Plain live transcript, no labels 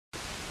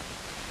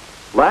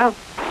Last,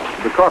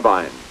 the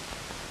carbine,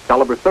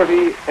 caliber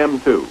 30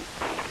 M2.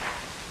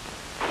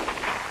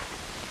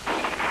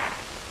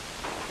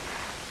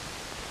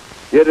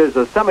 It is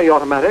a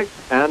semi-automatic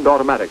and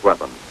automatic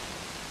weapon.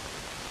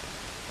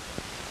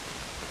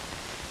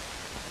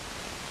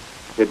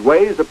 It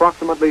weighs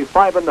approximately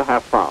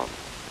 5.5 pounds.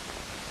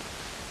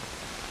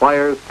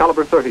 Fires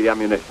caliber 30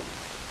 ammunition.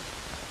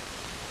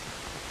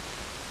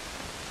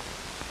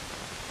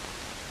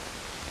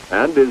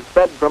 And is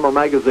fed from a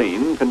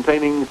magazine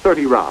containing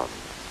 30 rounds.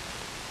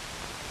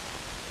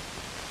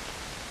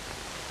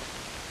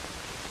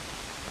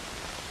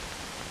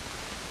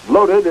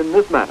 Loaded in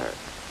this manner.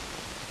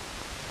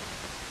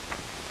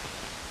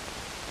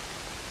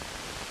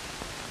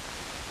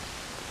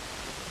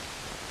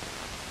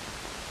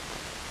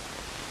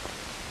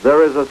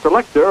 There is a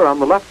selector on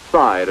the left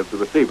side of the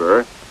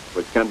receiver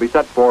which can be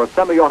set for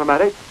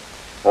semi-automatic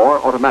or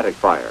automatic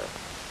fire.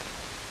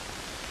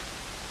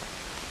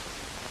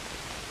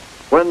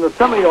 When the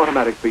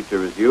semi-automatic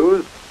feature is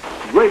used,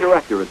 greater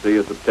accuracy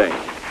is obtained.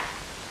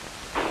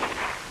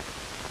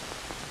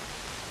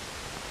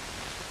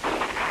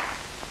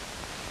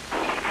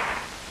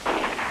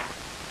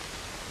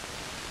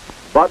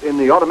 But in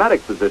the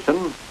automatic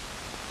position,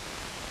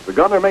 the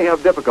gunner may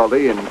have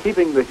difficulty in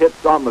keeping the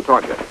hits on the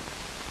target.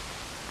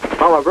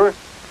 However,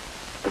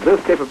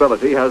 this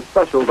capability has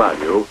special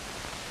value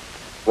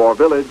for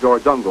village or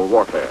jungle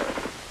warfare.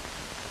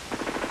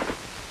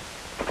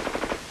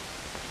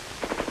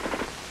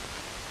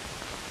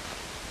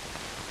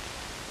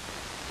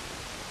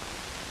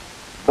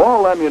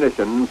 Ball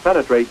ammunition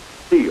penetrates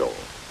steel.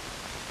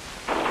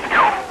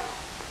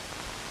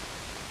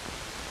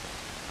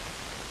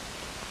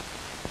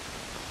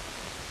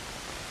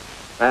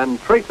 And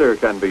tracer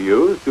can be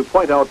used to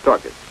point out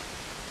targets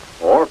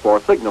or for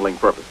signaling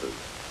purposes.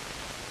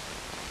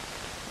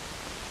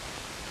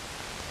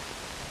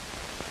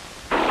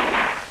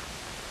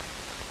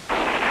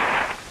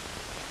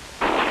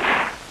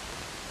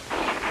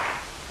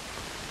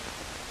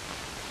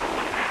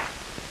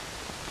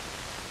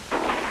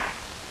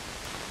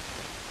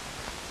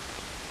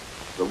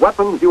 The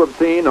weapons you have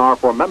seen are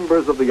for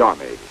members of the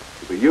Army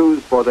to be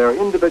used for their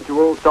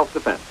individual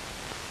self-defense.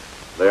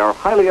 They are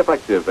highly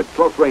effective at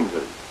close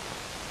ranges.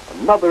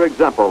 Another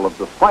example of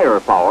the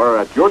firepower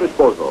at your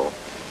disposal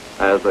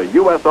as a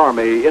U.S.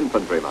 Army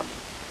infantryman.